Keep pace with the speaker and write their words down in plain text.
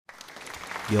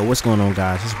Yo, what's going on,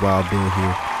 guys? It's Wild Bill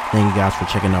here. Thank you guys for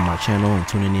checking out my channel and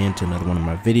tuning in to another one of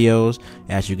my videos.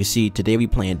 As you can see, today we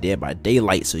playing Dead by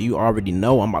Daylight, so you already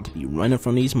know I'm about to be running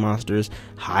from these monsters,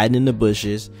 hiding in the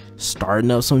bushes,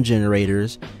 starting up some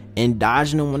generators, and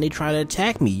dodging them when they try to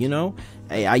attack me, you know?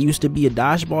 Hey, I used to be a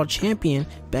dodgeball champion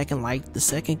back in like the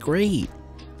 2nd grade.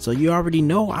 So you already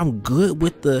know I'm good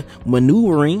with the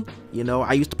maneuvering. You know,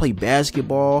 I used to play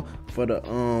basketball for the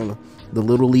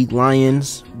Little League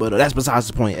Lions, but that's besides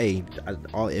the point. Hey,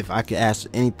 if I could ask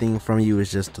anything from you,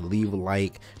 is just to leave a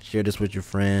like, share this with your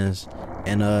friends,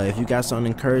 and if you got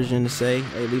something encouraging to say,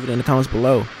 hey, leave it in the comments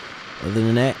below. Other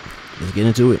than that, let's get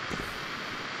into it.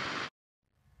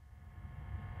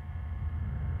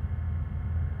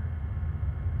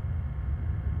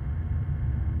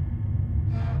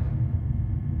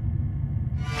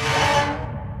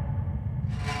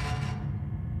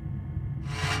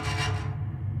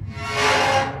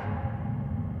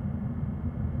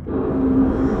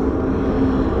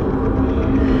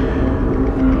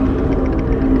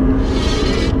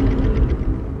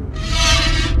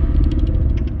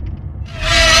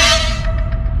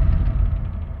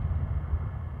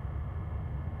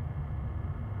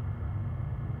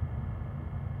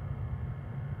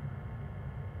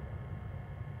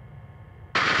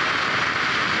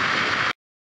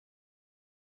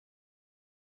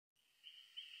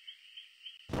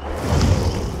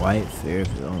 White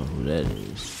Fairfield, I don't know who that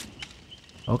is.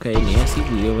 Okay, Nancy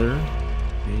Wheeler.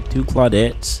 Okay, 2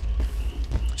 Claudettes.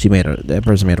 That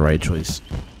person made the right choice.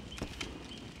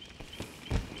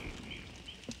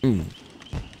 Dang.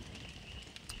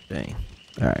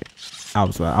 Alright. I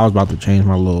was about to change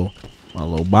my little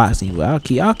boxing, but I'll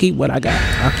keep what I got.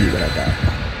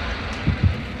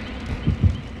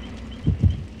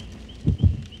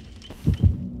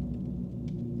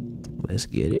 Let's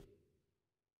get it.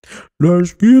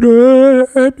 Let's get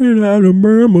it in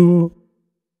Alabama.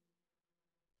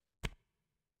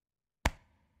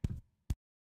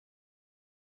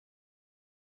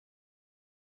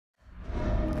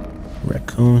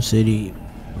 Raccoon City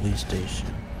Police Station.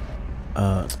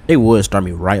 They would start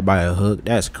me right by a hook.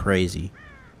 That's crazy.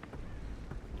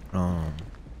 All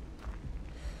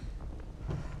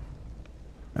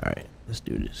right, let's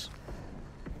do this.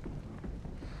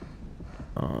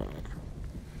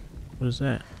 What is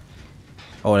that?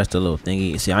 Oh, that's the little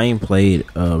thingy. See, I ain't played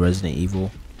Resident Evil.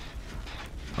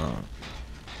 I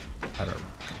don't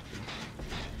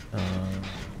know.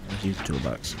 Let's use the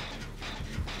toolbox.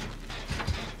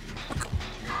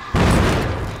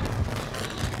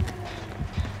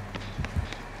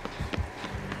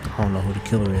 I don't know who the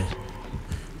killer is,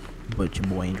 but your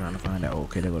boy ain't trying to find out.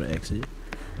 Okay, there go the exit.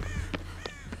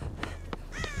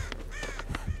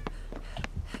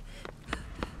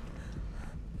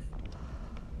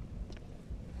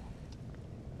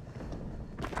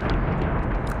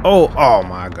 Oh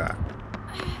my God.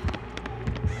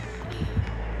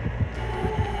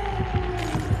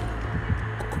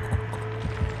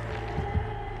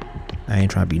 I ain't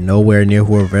trying to be nowhere near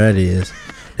whoever that is.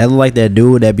 That look like that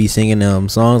dude that be singing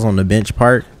songs on the bench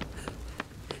park.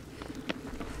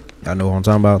 Y'all know what I'm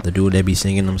talking about? The dude that be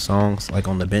singing them songs like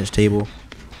on the bench table.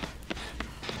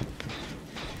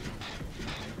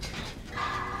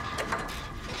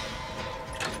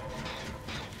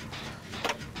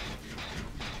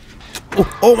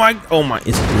 Oh my,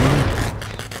 it's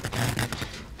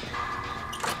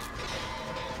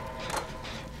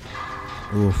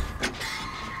oof.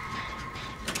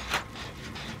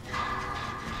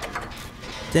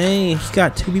 Dang, he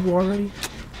got 2 people already.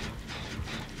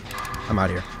 I'm out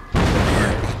here.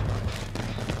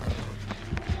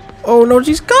 Oh no,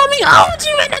 she's coming! Oh,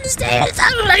 she went down the stairs!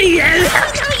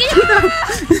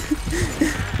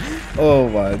 Oh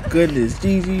my goodness,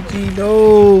 GGG,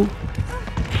 no!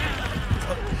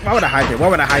 Why would I hide there?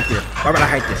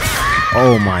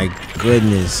 Oh my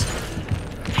goodness.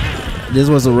 This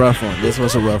was a rough one.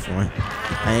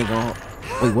 I ain't gonna...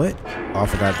 Wait, what? Oh, I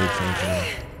forgot to change that.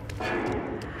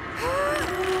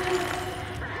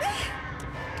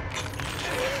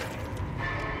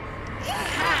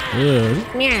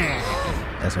 Yeah.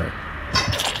 That's right.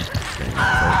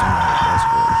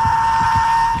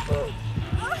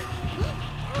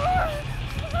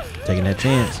 Taking that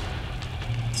chance.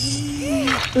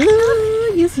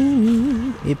 Ooh, you see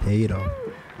me. It paid off.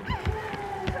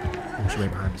 Oh, she's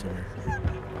right behind me somewhere.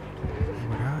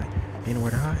 Where to hide? Ain't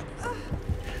nowhere to hide.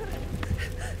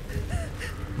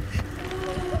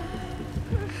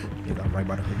 Yeah, I'm right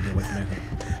by the hook. Get away from that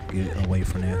hook. Get away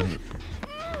from that hook.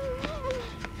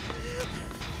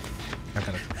 I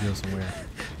gotta feel somewhere.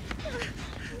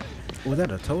 Was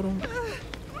that a totem?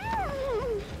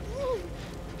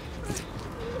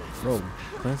 Bro,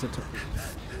 Cleanse the totem.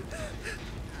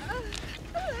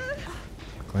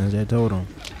 Cleanse that totem.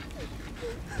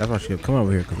 That's why she kept coming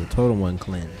over here, because the totem wasn't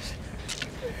cleansed.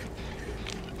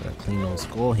 Gotta clean those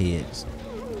skull heads.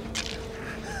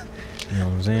 You know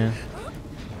what I'm saying?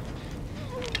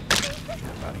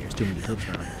 Out of here, there's too many hooks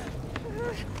around here.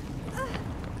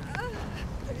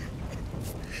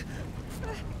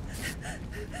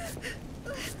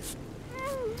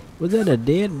 Was that a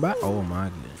dead body? Oh my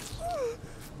goodness.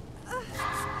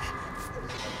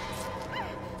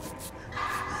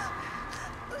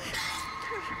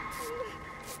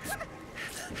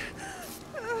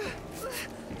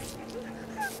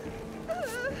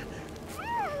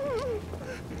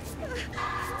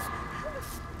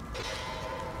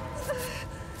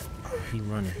 He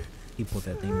running. He put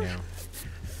that thing down.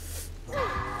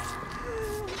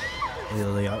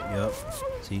 Yup.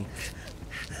 See?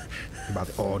 About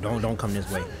to, oh, don't come this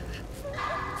way.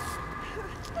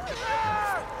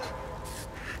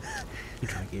 You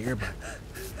trying to get everybody?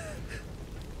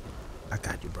 I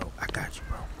got you, bro. I got you,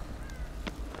 bro.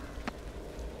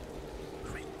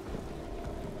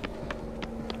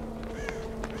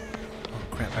 Oh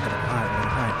crap! I gotta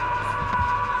hide.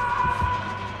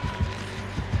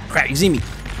 Crap! You see me?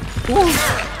 Woo.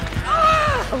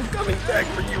 I'm coming back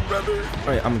for you, brother. All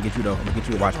right, I'm gonna get you though. I'm gonna get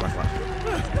you. Watch.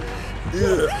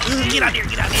 Get out here,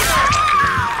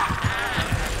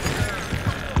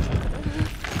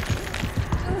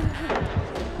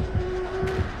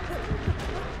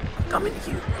 I'm coming to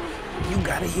you. You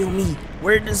gotta heal me.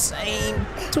 We're the same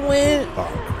twin. Oh,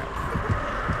 crap.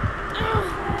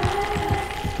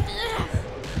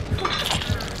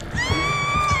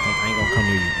 I ain't gonna come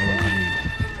near you.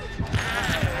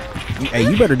 Hey,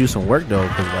 you better do some work though,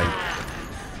 cause like.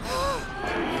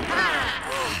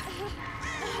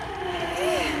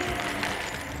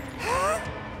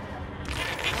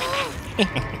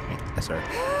 That's her.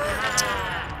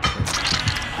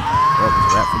 Well, it's a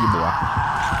wrap for you, boy.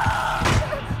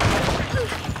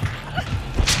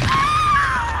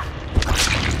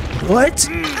 What?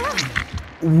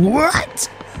 What?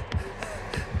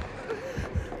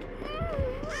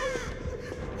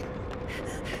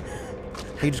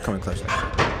 He just come and clutch that shit.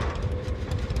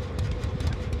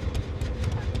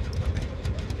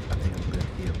 I think I'm good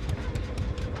here.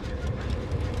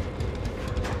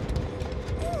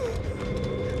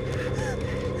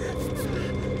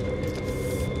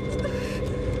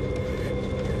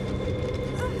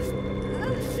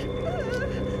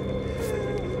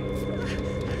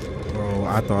 Bro,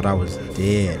 I thought I was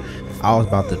dead. I was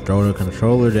about to throw the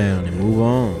controller down and move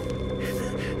on.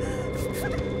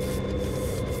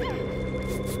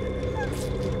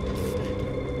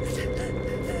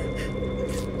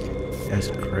 That's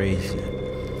crazy.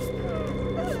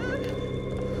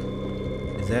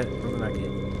 Is that something I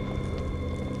can?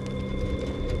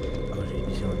 Oh,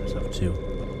 she's healing herself too.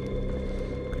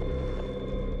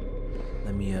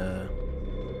 Let me go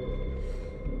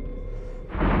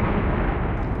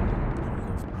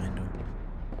find him.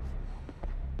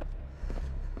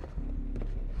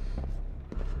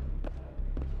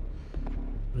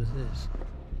 What is this?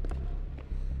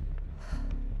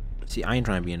 See, I ain't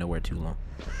trying to be in nowhere too long.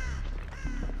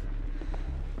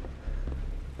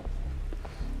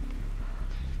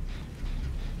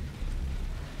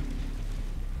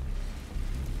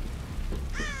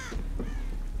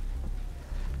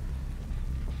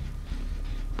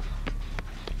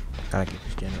 Gotta get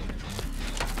this generator.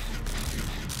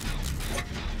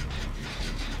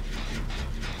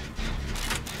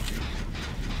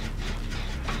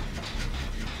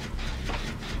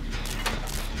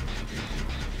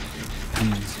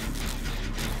 Please.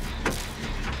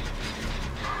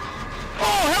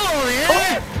 Oh, hello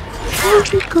there! Where'd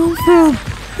you come from?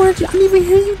 I didn't even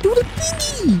hear you do the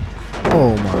thingy.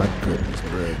 Oh my goodness,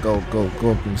 bro.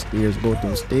 Go up them stairs. Go up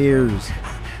them stairs.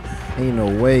 Ain't no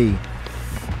way.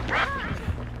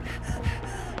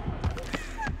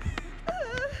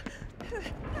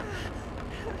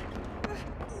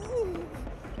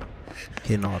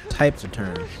 Hitting all types of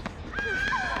turns.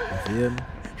 You feel me?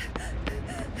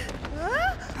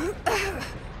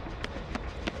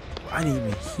 I didn't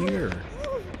even hear.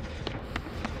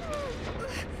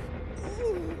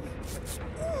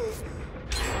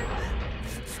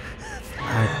 I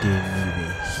didn't even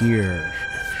hear.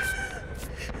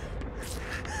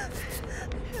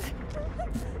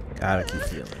 Gotta keep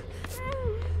feeling.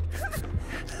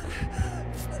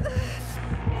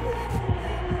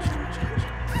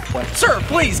 What? Sir,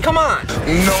 please, come on! No.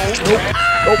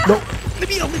 Let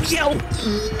me out.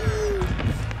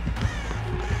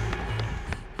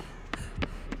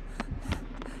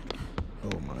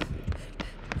 Oh my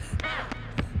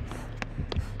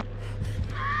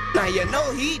Now you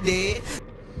know he dead.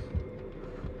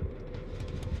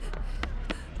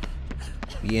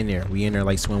 We in there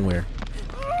like swimwear.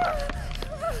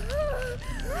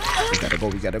 We gotta go,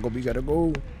 we gotta go, we gotta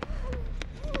go.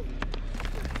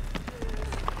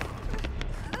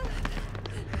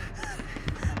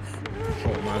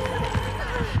 Oh my god.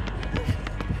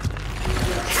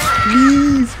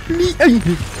 Please, please.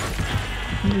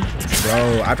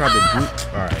 Bro, I tried to do.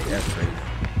 Alright, that's crazy.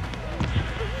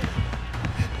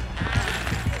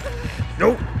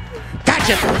 Nope.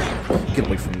 Gotcha! Get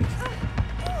away from me.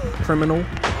 Criminal.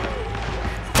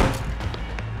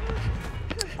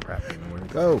 Crap, I don't know where to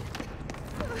go.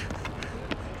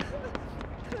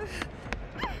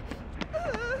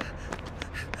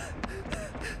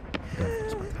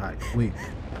 It's my tie. Wait.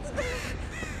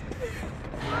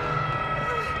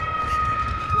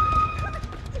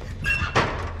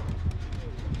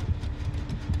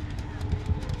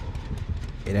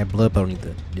 Hey, that blood bottle need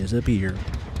to disappear.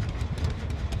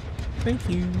 Thank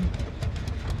you.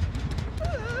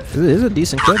 This is a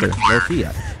decent killer. Low key.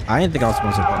 I didn't think I was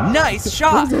supposed to. Nice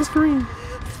shot. What is that screen?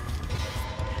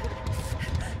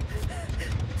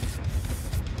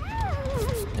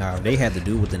 They had to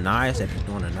do with the knives. That be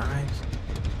doing the knives.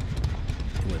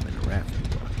 It would have been a wrap.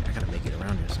 I gotta make it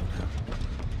around here somehow.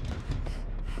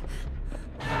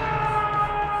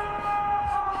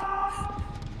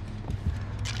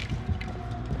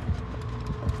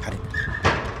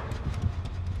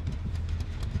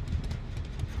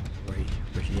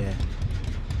 Where she at?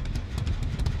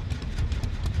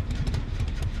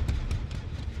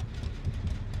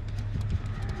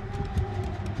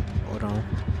 Hold on.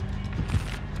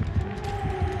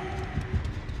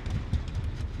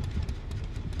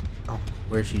 Oh,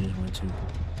 where she just went to?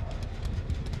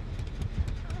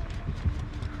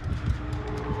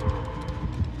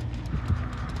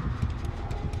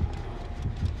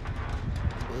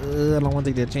 I don't want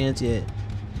to take that chance yet.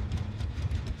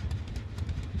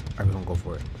 Alright, we're gonna go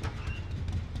for it.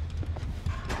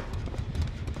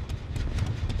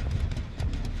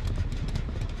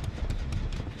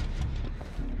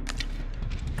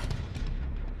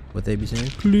 What they be saying?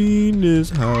 Clean this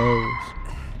house.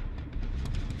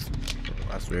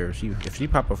 I swear, if she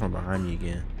pop up from behind me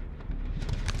again,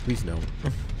 please don't.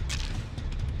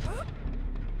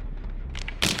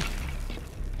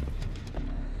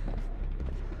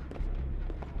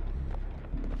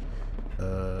 I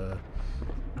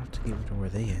have to get to where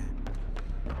they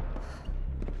at.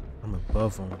 I'm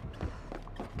above them.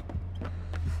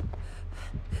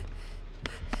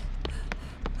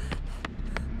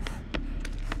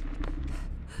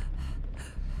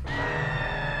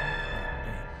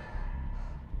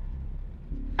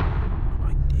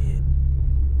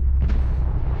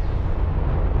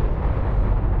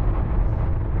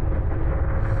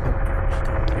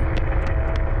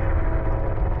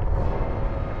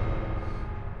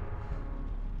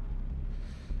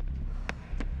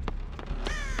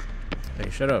 Hey,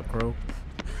 shut up, bro.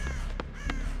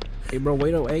 Hey, bro,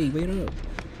 wait up. Hey, wait up.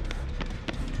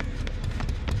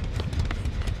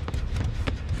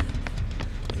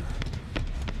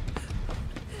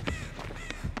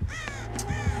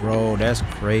 Bro, that's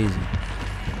crazy.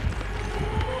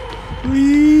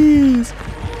 Please.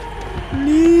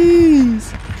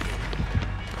 Please.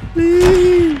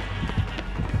 Please.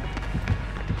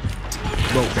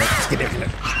 Bro, let's get it.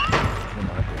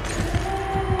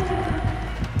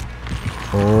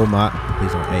 Oh my,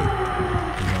 please don't, hey.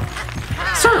 Please don't.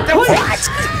 Sir, what?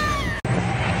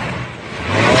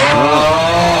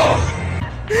 Oh.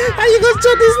 How you gonna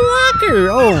check this locker?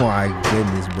 Oh my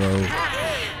goodness, bro.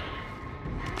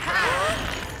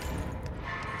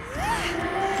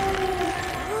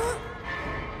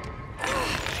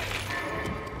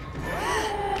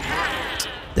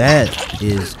 That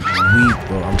is weak,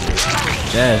 bro.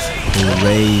 That's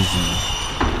crazy.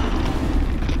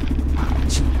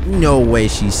 No way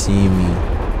she seen me.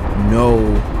 No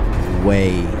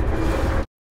way.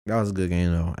 That was a good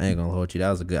game though. I ain't gonna hold you. That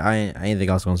was a good. I ain't think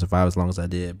I was gonna survive as long as I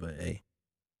did, but hey.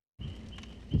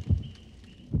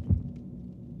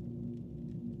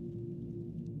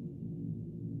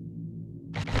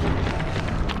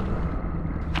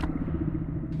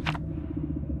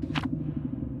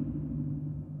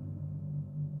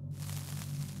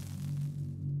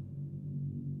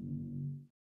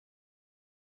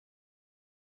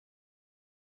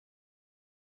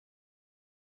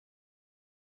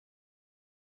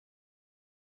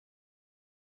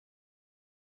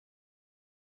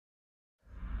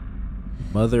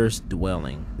 Mother's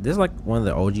Dwelling. This is like one of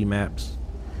the OG maps.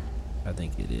 I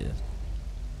think it is.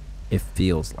 It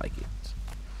feels like it.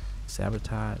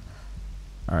 Sabotage.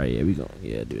 Alright, yeah, we go.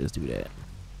 Yeah, dude, let's do that.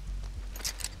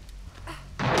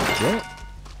 What?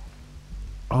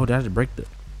 Oh, did I just break the...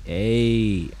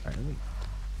 Hey. All right,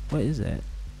 what is that?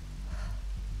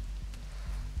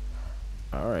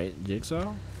 Alright,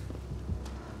 Jigsaw.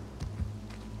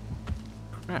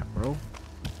 Crap, bro.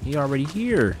 He already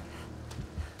here.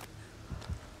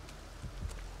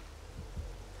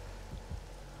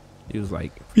 He was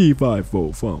like,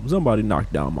 P5 fum. Somebody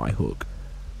knocked down my hook.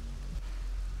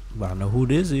 But I know who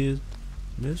this is.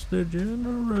 Mr.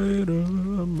 Generator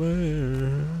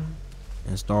Man.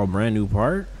 Install brand new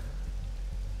part.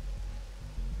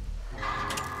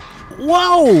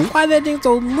 Whoa! Why that thing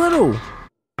so little?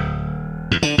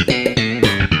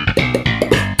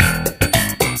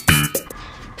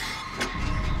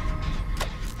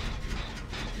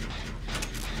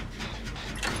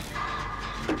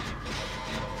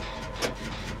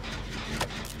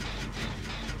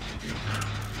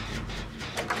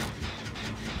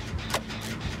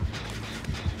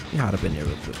 You hide up in there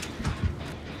real quick.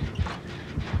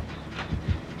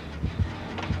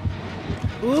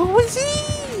 Who was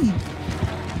he?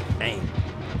 Dang.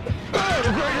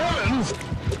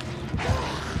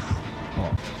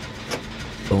 Oh.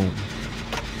 Boom.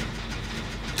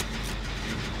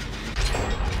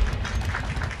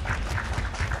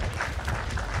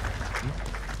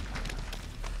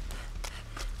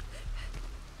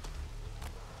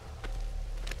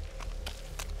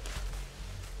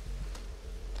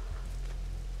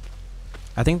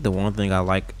 I think the one thing I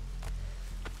like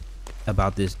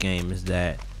about this game is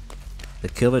that the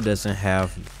killer doesn't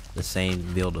have the same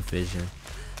field of vision.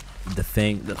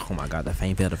 Oh my god, the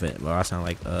same field of vision. Well, I sound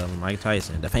like Mike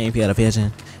Tyson. The same field of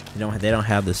vision. They don't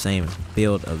have the same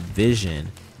field of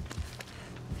vision.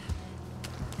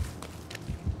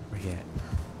 Where he at?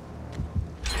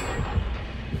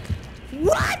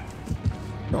 What?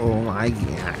 Oh my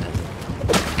god.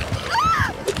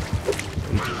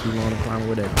 You want to climb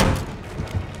with that?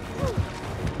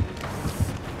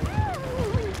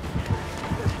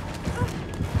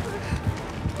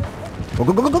 Go,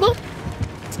 go, go, go, go.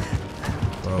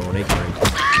 Bro, they crazy.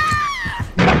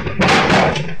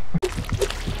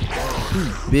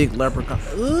 Big leprechaun.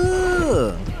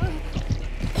 Ugh.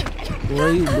 Boy,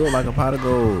 you built like a pot of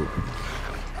gold.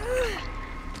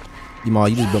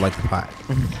 You just built like the pot.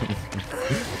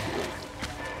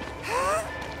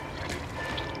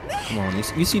 Come on,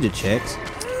 you see the checks?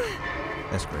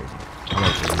 That's crazy. I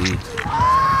like the leads.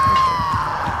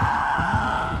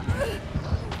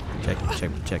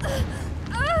 Check.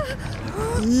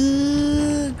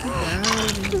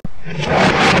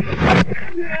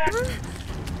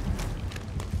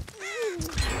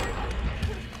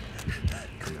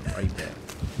 Right back.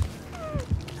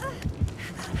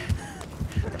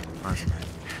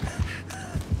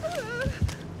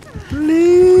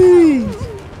 Please.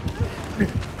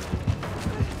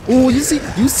 Oh, you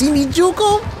see me juke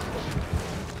him?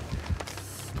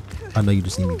 I know you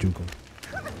just see me juke him.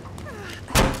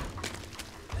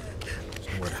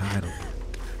 Somewhere to hide him.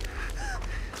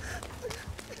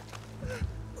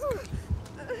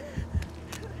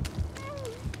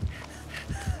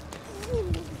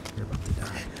 You're about to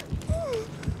die.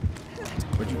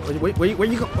 Where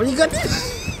you go? Where you got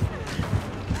this?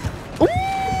 Ooh,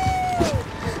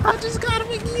 I just got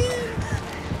him again.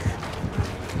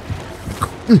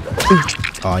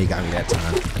 Oh, he got me that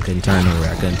time. I couldn't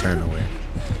turn nowhere.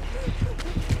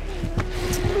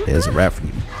 There's a wrap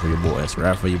for your boy. It's a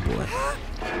wrap for your boy.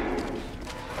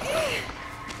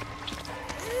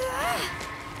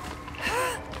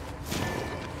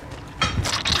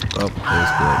 Oh,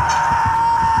 that's good.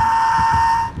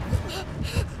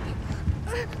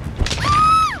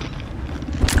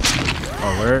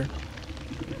 Oh, where?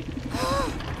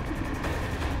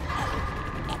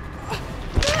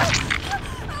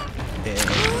 Hey.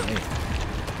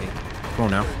 Come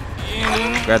on now.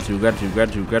 Got you.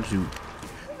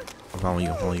 I'm following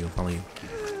you.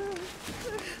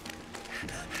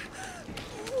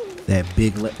 That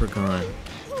big leprechaun.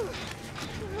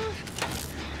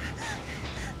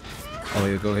 Oh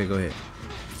yeah, go ahead.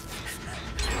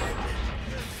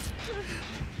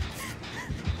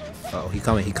 Oh, he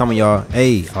coming, y'all.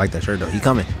 Hey, I like that shirt though. He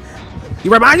coming. He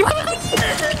right behind you.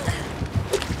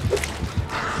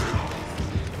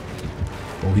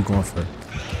 Oh, he going for.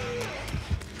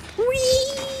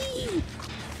 Whee!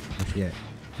 Where's she at?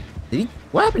 Did he?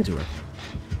 What happened to her?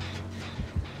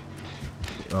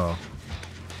 Oh.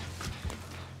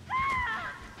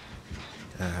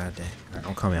 God dang. Right,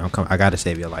 I'm coming. I gotta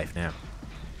save your life now.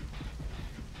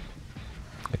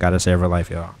 I gotta save her life,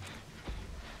 y'all.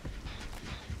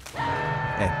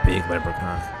 That big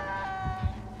leprechaun.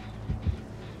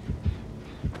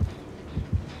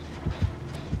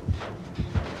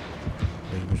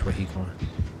 Which way he going?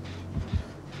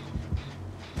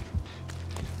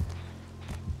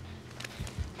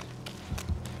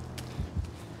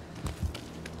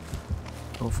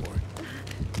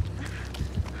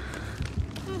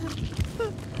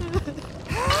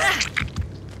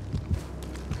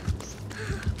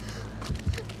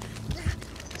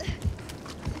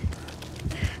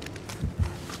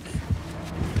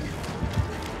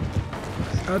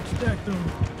 I stacked him.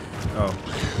 Oh,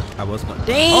 I was going.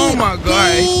 Dang! Oh my god!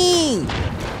 Dang.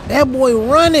 That boy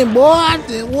running, boy. I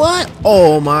did what?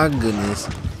 Oh my goodness.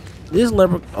 This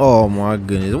leopard. Oh my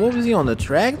goodness. What was he on the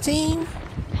track team?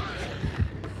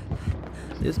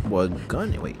 This boy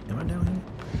gunning. Wait, am I down here?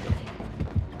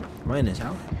 Am I in his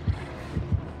house?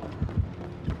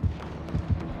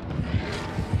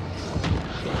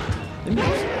 Let me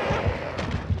just.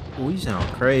 Oh, you sound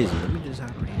crazy. Let me just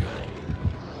hop right here.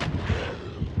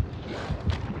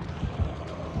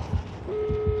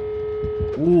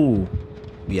 Ooh,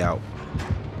 we out.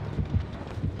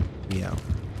 We out.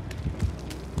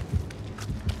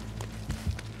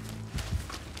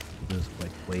 Just like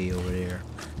way over there.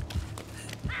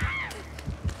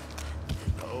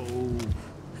 Oh.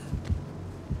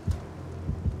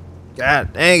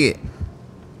 God dang it.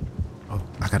 Oh,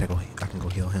 I gotta go. I can go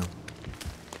heal him.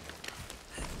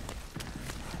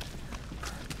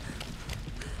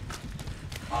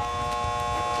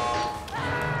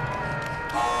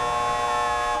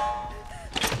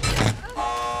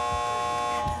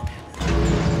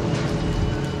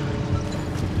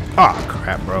 Oh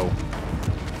crap, bro.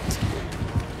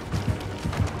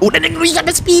 Oh, that nigga, he got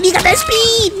that speed. He got that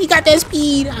speed. He got that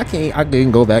speed. I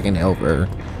couldn't go back and help her.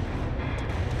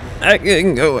 I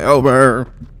couldn't go help her.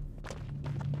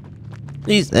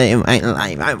 She saved my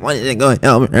life. I wanted to go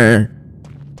help her.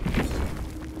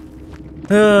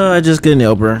 I just couldn't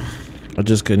help her. I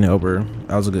just couldn't help her.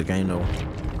 That was a good game, though.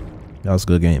 That was a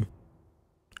good game.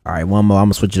 All right, one more. I'm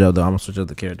gonna switch it up, though. I'm gonna switch up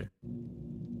the character.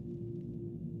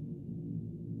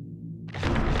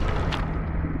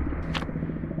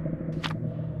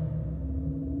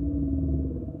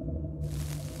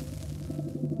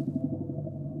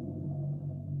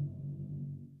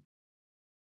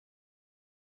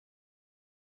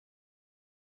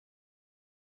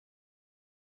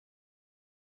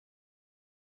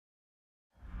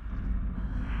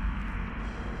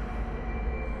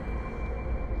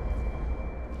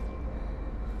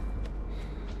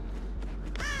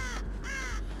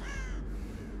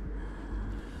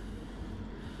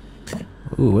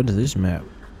 Ooh, what is this map?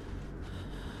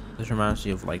 This reminds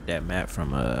me of like that map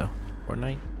from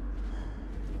Fortnite.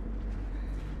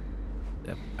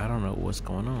 I don't know what's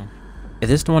going on. Is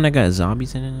this the one that got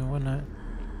zombies in it and whatnot?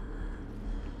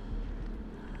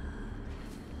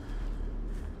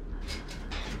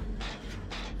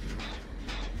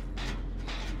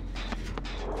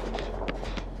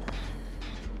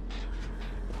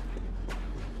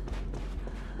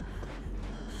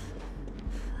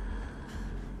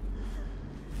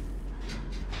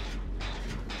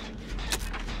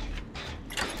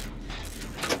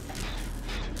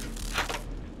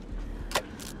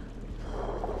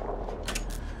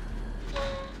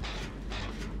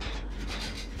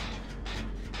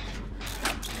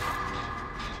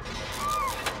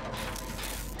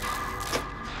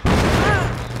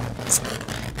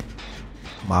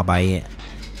 Bye bye it.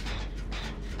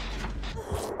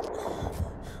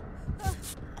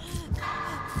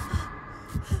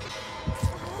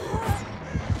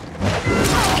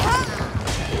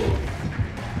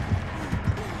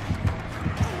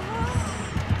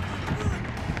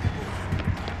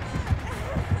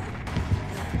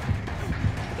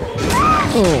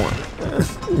 Oh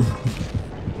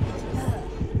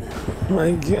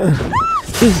my god.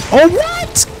 Oh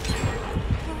what?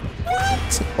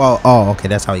 Well, oh, okay,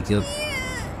 that's how he killed.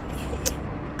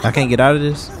 I can't get out of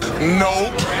this?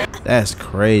 No. That's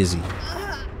crazy.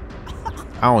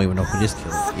 I don't even know who this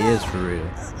killer is for real.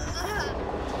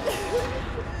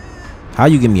 How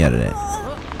you get me out of that?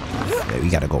 Yeah, we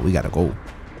gotta go, we gotta go.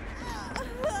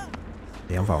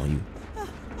 Yeah, I'm following you.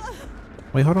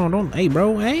 Wait, hold on, don't. Hey,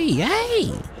 bro, hey,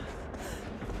 hey.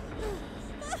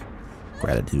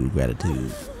 Gratitude,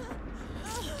 gratitude.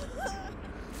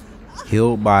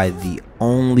 Killed by the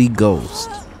only ghost.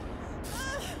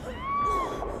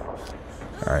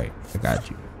 Alright, I got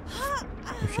you.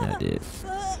 I'm sure I did.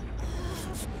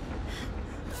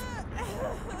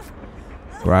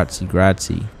 Grazie,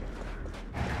 grazie.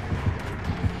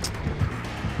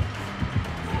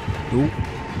 Ooh.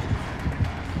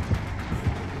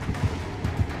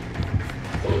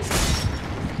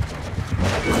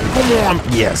 Come on,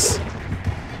 yes.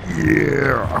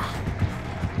 Yeah.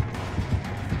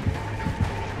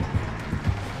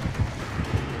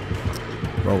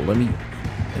 Bro, let me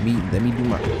do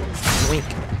my doink.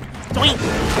 Doink.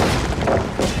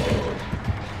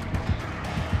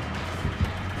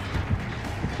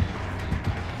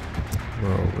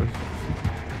 Bro,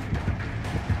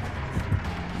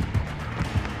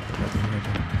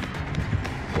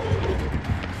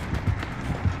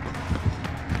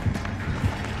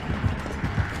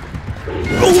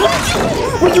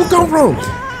 Where'd you come from?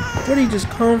 Where did he just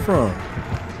come from?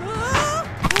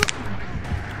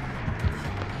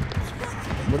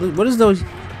 What is those?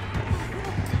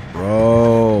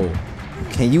 Bro,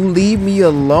 can you leave me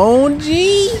alone,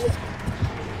 G?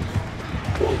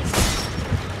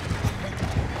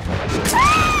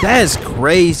 That's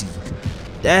crazy.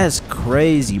 That's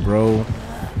crazy, bro.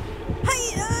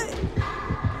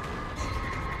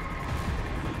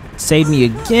 Save me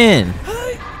again.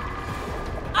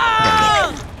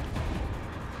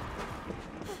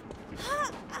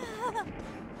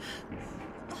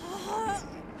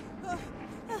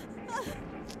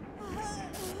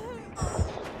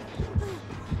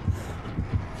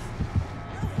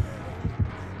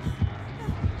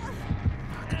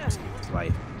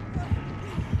 Life.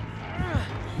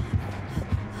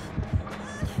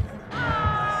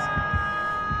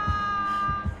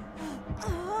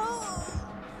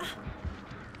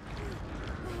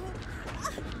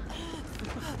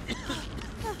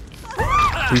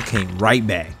 We came right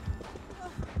back.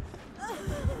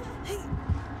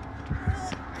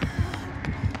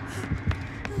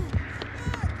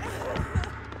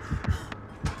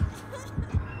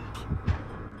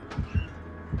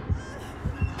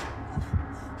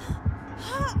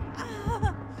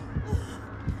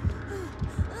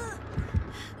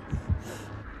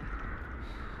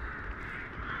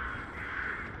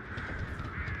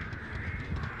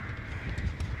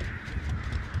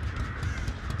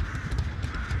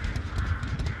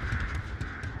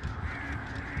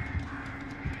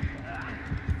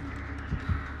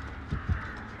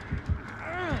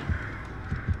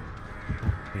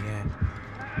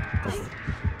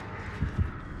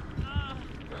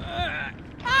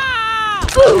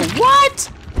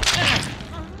 What?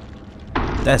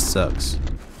 That sucks.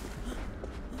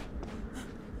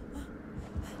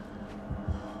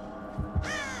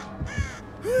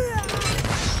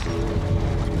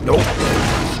 Nope.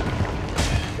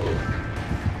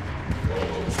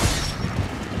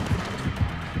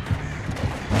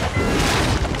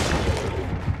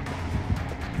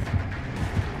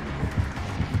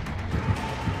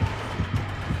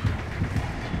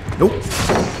 Nope.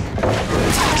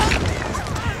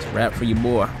 Rap for your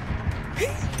boy.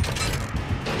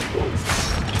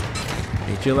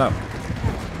 Hey, chill out.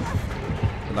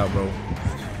 Chill out, bro.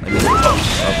 Let me that's rap.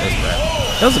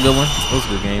 That was a good one. That was a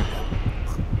good game.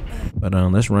 But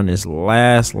let's run this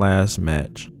last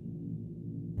match.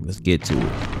 Let's get to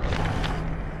it.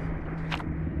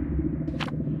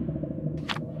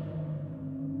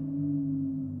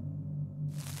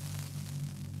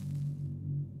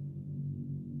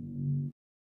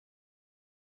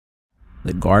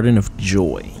 The Garden of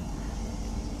Joy.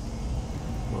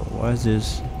 Well, why is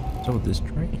this? What's up with this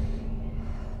train?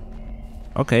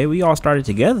 Okay, we all started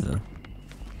together.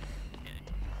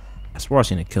 I swear I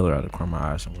seen a killer out of the corner of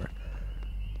my eye somewhere.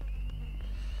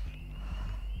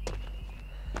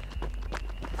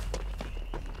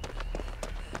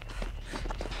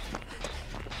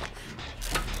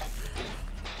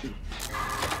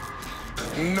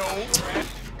 No.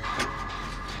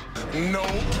 No.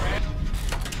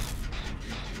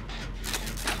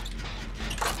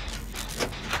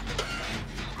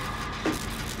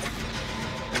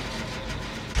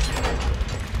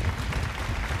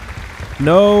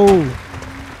 No!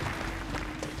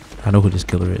 I know who this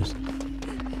killer is.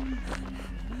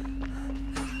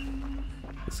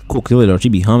 It's a cool killer though. She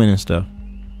be humming and stuff.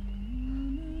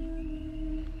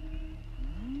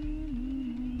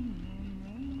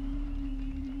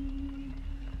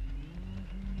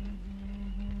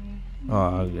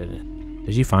 Oh, good.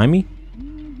 Did she find me?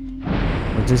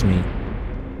 What does this mean?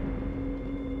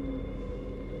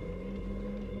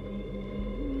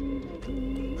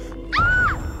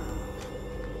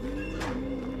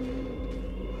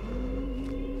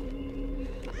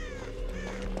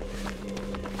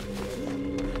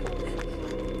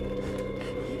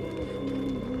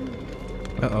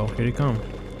 Uh-oh, here they come.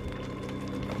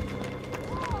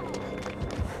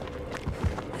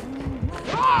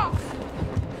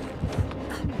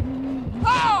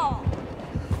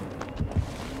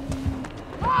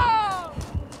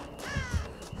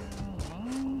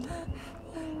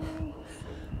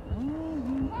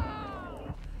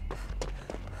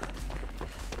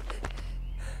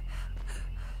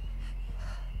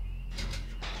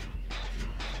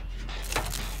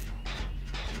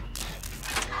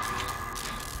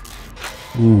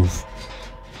 Oof.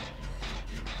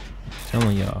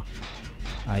 Telling y'all,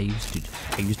 I used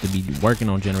to be working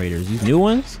on generators. These new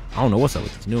ones, I don't know what's up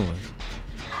with these new ones.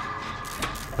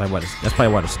 That's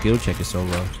probably why the skill check is so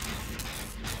low.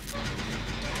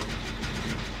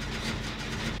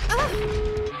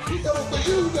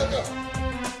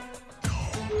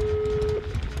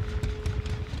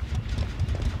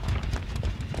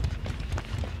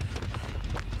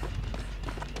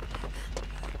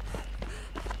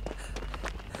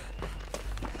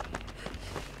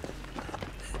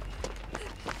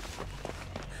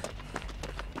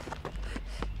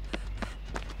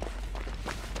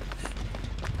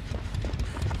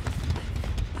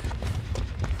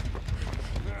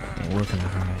 Where can I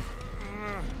hide?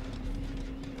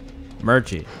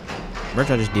 Merchant.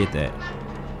 Merchant, I just did that.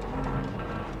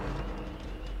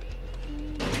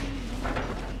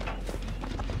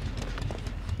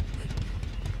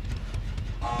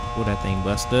 Oh, that thing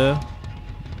buster.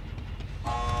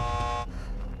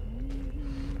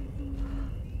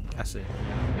 That's it.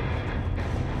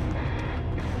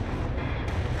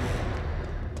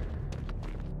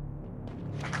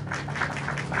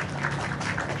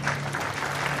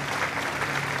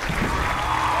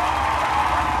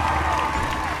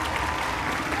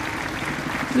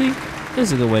 See,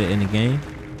 this is a good way to end the game.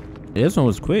 This one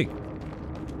was quick.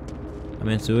 I'm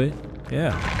into it.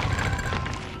 Yeah.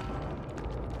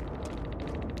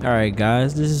 Alright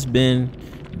guys, this has been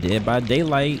Dead by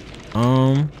Daylight.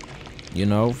 You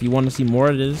know, if you want to see more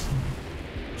of this,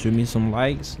 shoot me some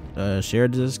likes, share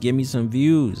this, give me some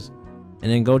views, and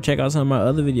then go check out some of my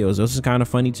other videos. This is kind of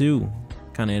funny too,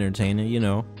 kind of entertaining, you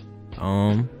know.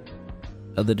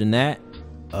 Other than that,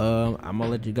 I'm gonna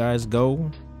let you guys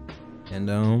go,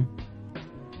 and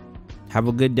have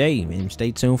a good day, and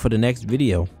stay tuned for the next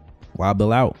video. Wild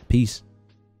Bill out. Peace.